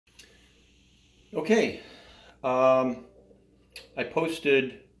Okay, I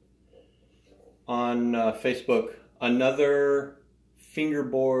posted on Facebook another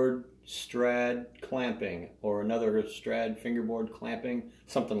fingerboard Strad clamping, or another Strad fingerboard clamping,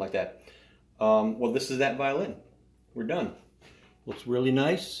 something like that. Well, this is that violin. We're done. Looks really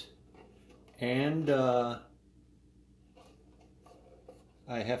nice, and I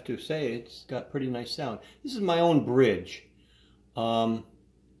have to say it's got pretty nice sound. This is my own bridge.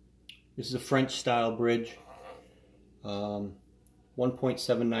 This is a French style bridge.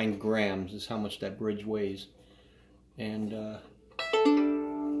 1.79 grams is how much that bridge weighs. And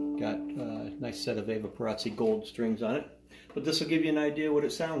got a nice set of Eva Perazzi gold strings on it. But this will give you an idea what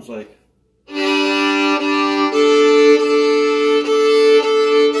it sounds like.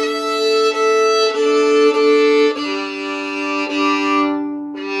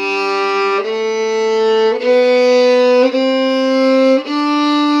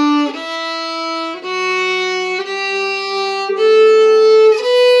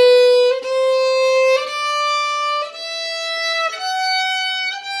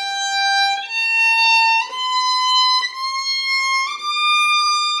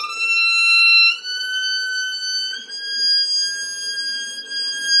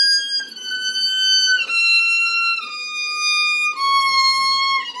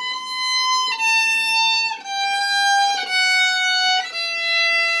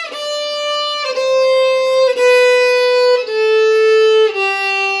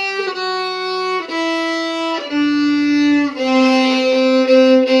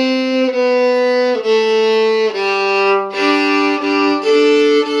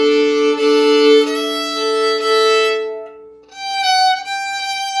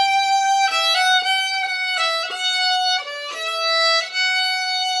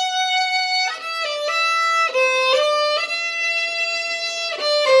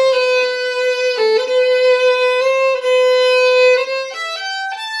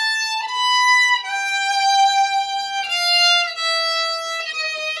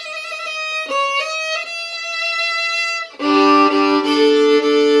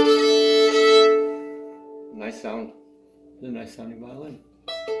 Sound. It's a nice sounding violin.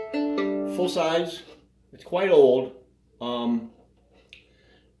 Full size. It's quite old.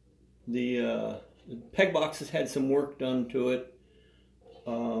 The peg box has had some work done to it.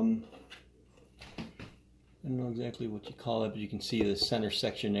 I don't know exactly what you call it, but you can see the center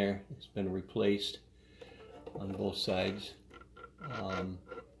section there. It's been replaced on both sides. There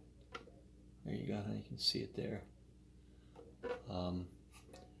you go. You can see it there.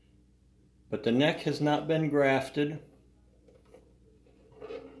 But the neck has not been grafted.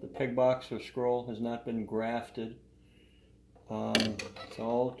 The peg box or scroll has not been grafted. It's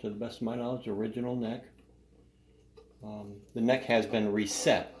all, to the best of my knowledge, original neck. The neck has been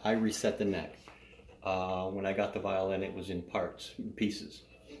reset. I reset the neck. When I got the violin, it was in parts, in pieces.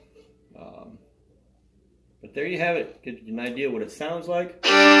 But there you have it. Get an idea what it sounds like.